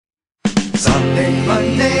Sunday,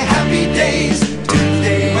 Monday, happy days.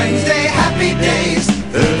 Tuesday, Wednesday, happy days.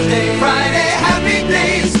 Thursday, Friday, happy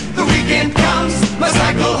days. The weekend comes, my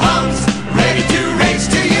cycle hums, ready to race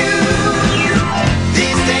to you.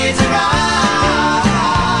 These days are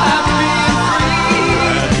happy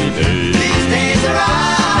and free. These days are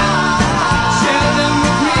share them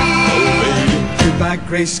with me. Goodbye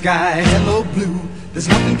gray sky, hello blue. There's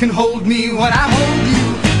nothing can hold me when I hold you.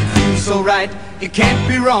 It feels so right, it can't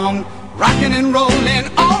be wrong. Rockin' and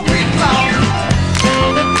rollin' all week long.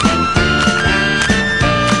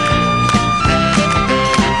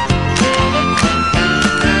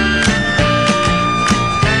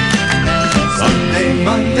 Sunday,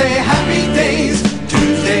 Monday, happy days.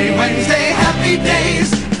 Tuesday, Wednesday, happy days.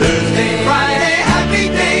 Thursday, Friday, happy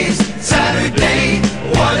days. Saturday,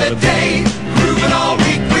 what a day. Groovin' all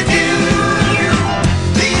week with you.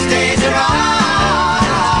 These days are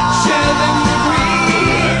ours. Share them with me.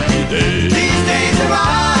 Happy days. These days are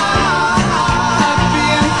ours. Happy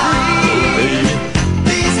and free.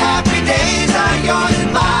 These happy days.